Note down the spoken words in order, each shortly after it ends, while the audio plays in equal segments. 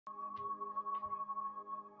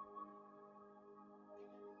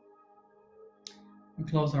We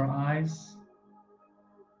close our eyes,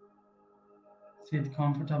 sit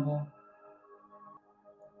comfortable,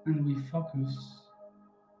 and we focus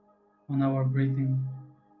on our breathing.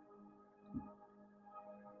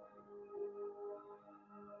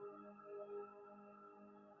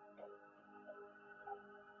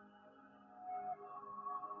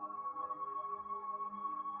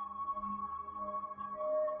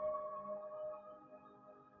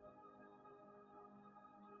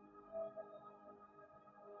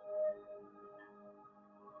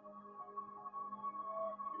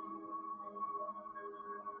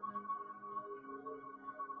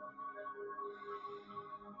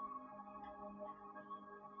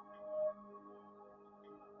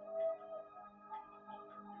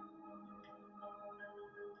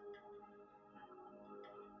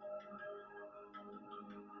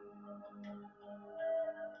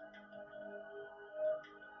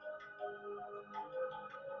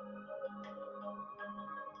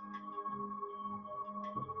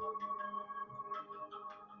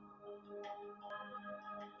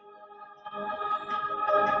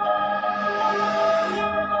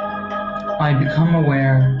 I become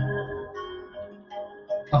aware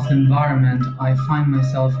of the environment I find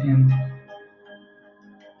myself in.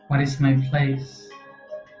 What is my place?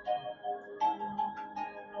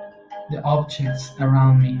 The objects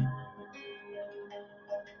around me.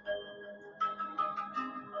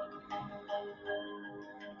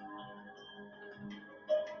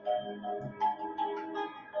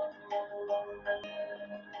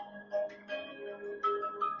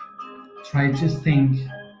 Try to think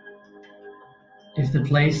if the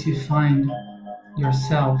place you find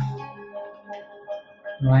yourself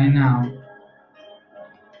right now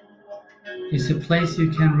is a place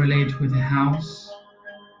you can relate with a house,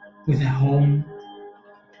 with a home,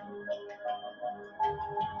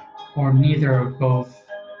 or neither of both.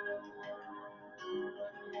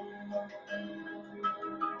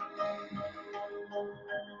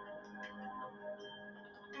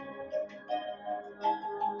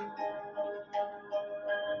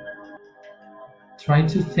 Try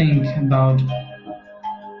to think about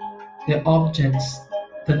the objects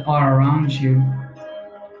that are around you,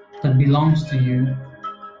 that belongs to you,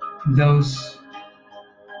 those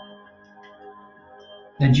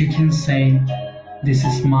that you can say, this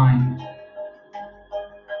is mine.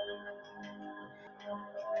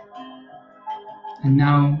 And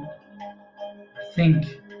now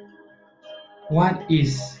think, what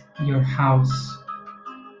is your house?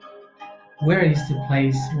 Where is the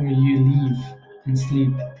place where you live and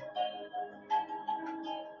sleep?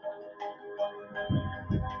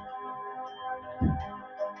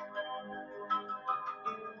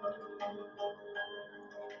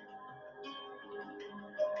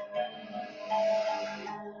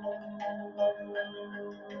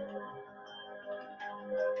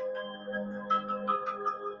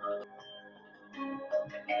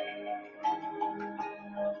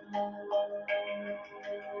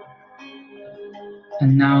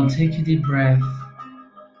 And now take a deep breath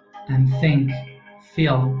and think,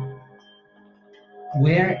 feel,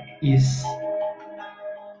 where is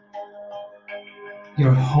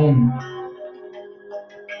your home?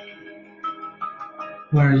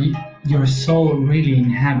 Where your soul really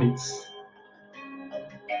inhabits?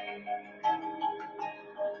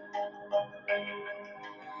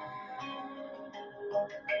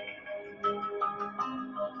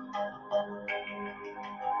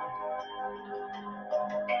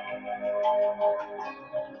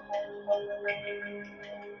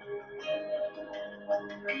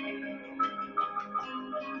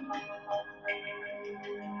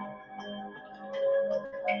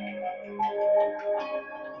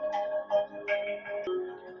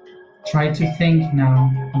 Try to think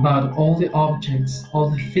now about all the objects, all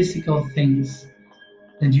the physical things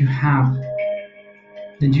that you have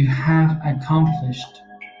accomplished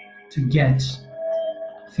to get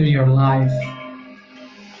through your life,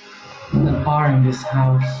 that are in this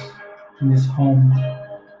house, in this home.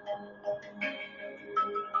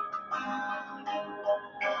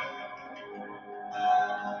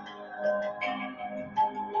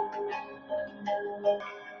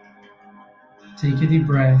 Take a deep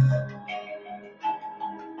breath,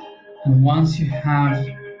 and once you have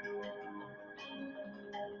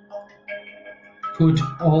put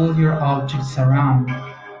all your objects around,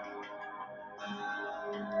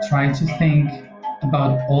 try to think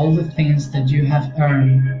about all the things that you have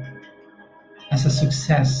earned as a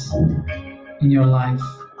success in your life.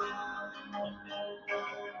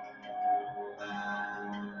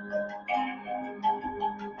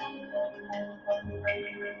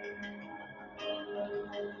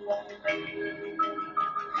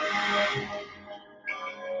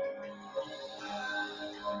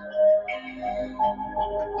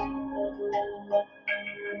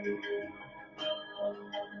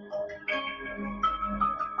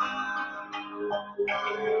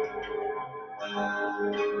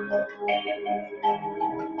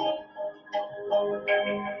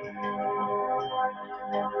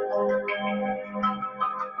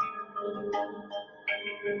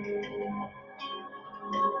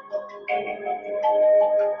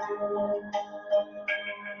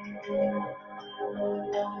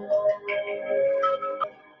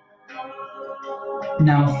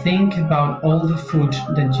 Now think about all the food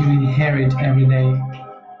that you inherit every day.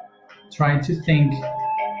 Try to think,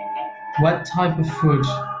 what type of food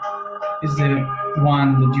is the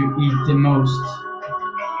one that you eat the most?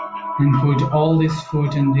 And put all this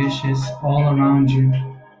food and dishes all around you.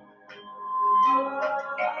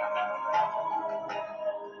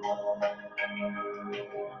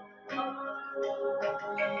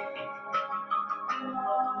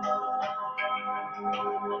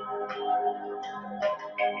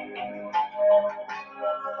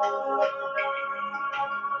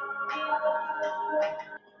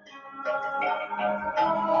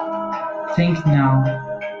 Think now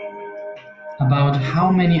about how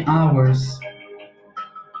many hours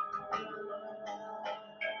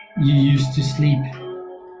you used to sleep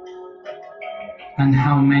and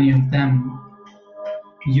how many of them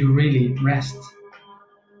you really rest.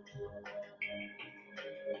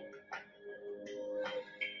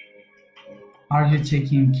 Are you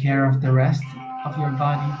taking care of the rest of your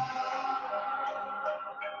body?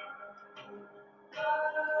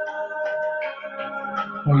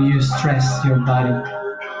 Or you stress your body?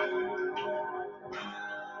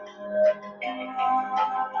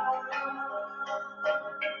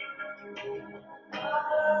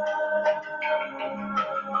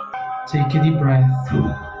 Take a deep breath.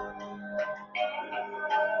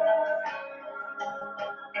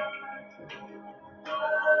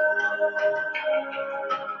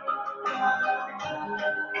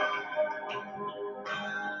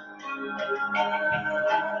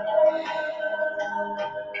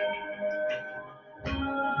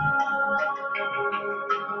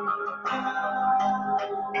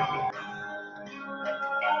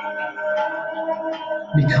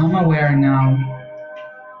 Become aware now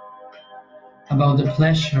about the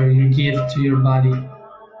pleasure you give to your body,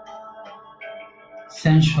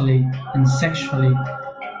 sensually and sexually.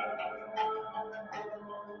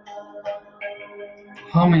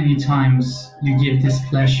 How many times you give this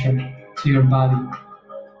pleasure to your body?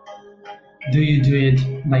 Do you do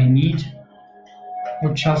it by need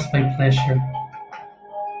or just by pleasure?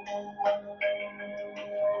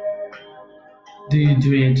 Do you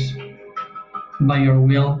do it by your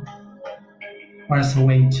will or as a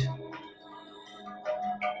weight?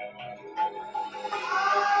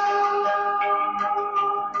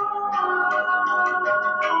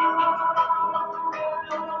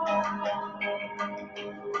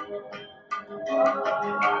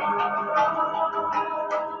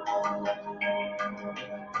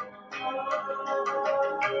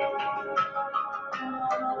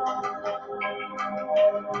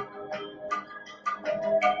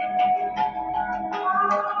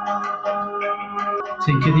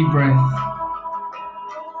 Take a deep breath.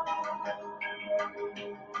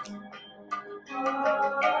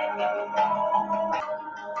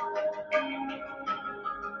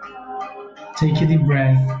 Take a deep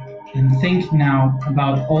breath and think now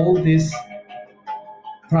about all these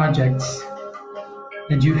projects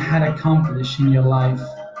that you had accomplished in your life,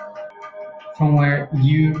 from where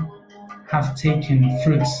you have taken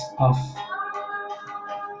fruits of.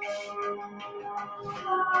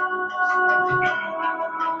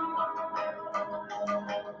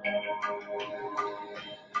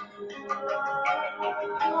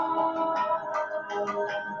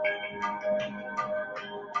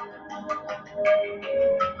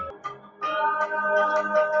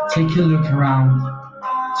 Take a look around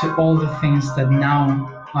to all the things that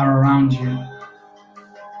now are around you.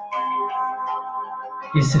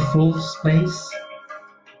 Is it full space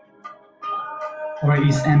or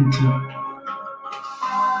is empty?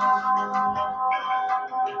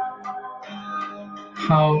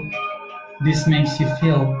 How this makes you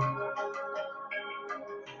feel?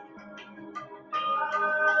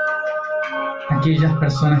 Aquellas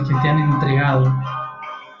personas que te han entregado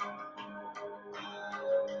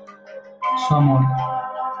su amor.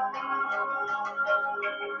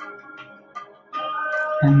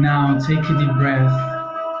 And now take a deep breath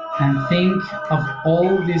and think of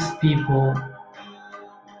all these people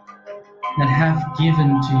that have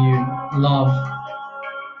given to you love,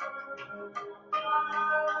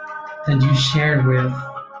 that you shared with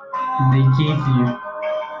and they gave you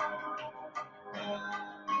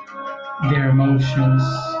their emotions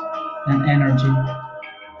and energy.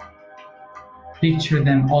 Picture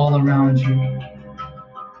them all around you.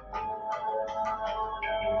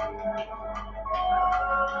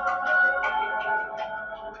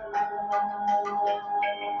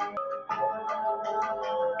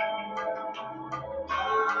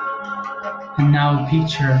 And now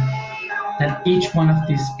picture that each one of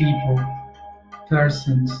these people,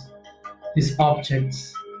 persons, these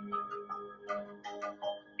objects,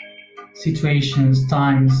 situations,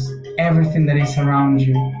 times, everything that is around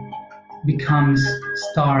you becomes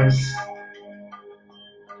stars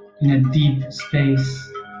in a deep space.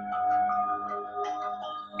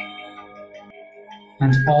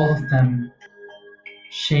 And all of them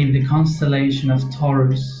shape the constellation of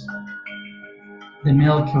Taurus, the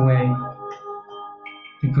Milky Way,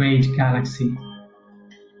 the great galaxy.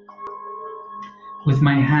 With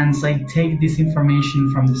my hands, I take this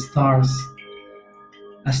information from the stars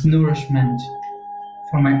as nourishment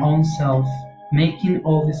for my own self, making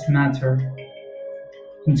all this matter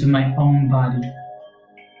into my own body.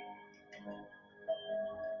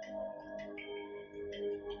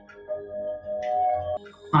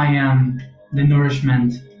 I am the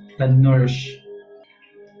nourishment that nourish.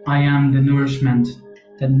 I am the nourishment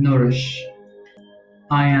that nourish.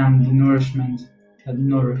 I am the nourishment that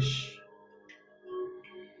nourish.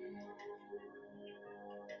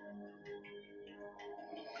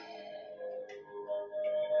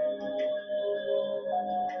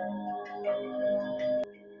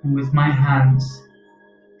 And with my hands,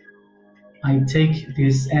 I take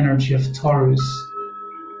this energy of Taurus,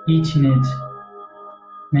 eating it,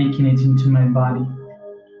 making it into my body.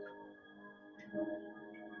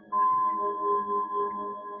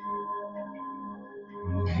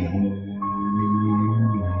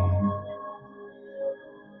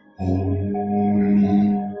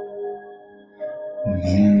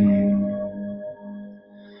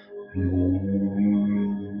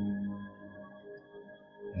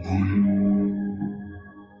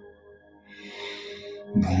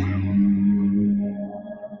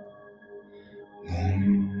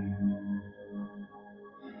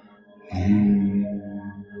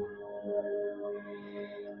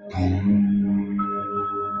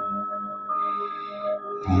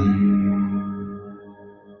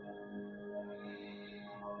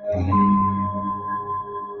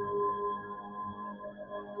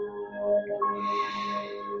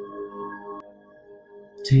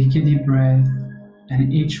 Take a deep breath,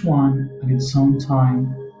 and each one at its own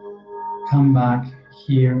time, come back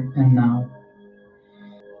here and now.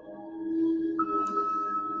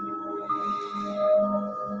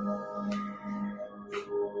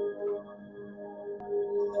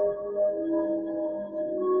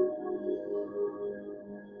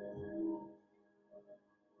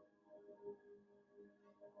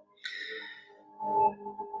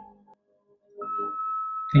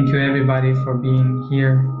 Thank you everybody for being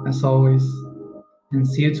here as always, and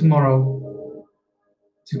see you tomorrow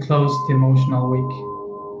to close the emotional week.